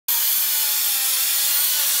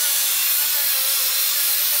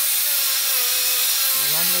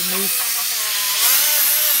underneath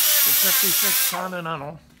the 56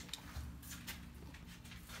 Continental.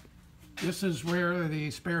 This is where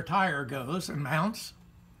the spare tire goes and mounts.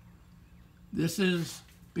 This is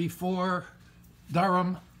before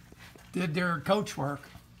Durham did their coach work.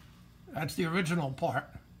 That's the original part.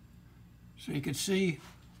 So you can see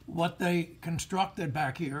what they constructed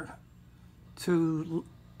back here to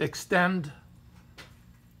extend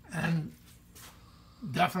and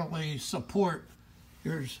definitely support.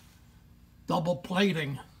 There's double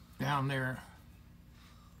plating down there,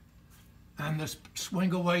 and this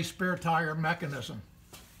swing away spare tire mechanism.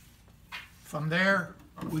 From there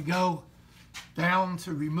we go down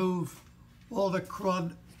to remove all the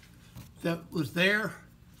crud that was there.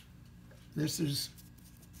 This is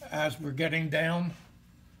as we're getting down.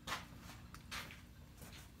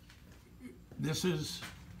 This is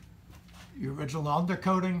the original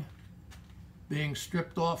undercoating being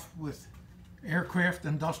stripped off with aircraft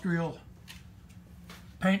industrial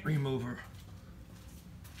paint remover.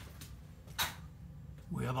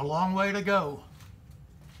 We have a long way to go.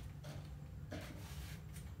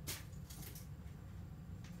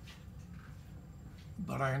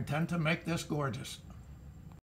 But I intend to make this gorgeous.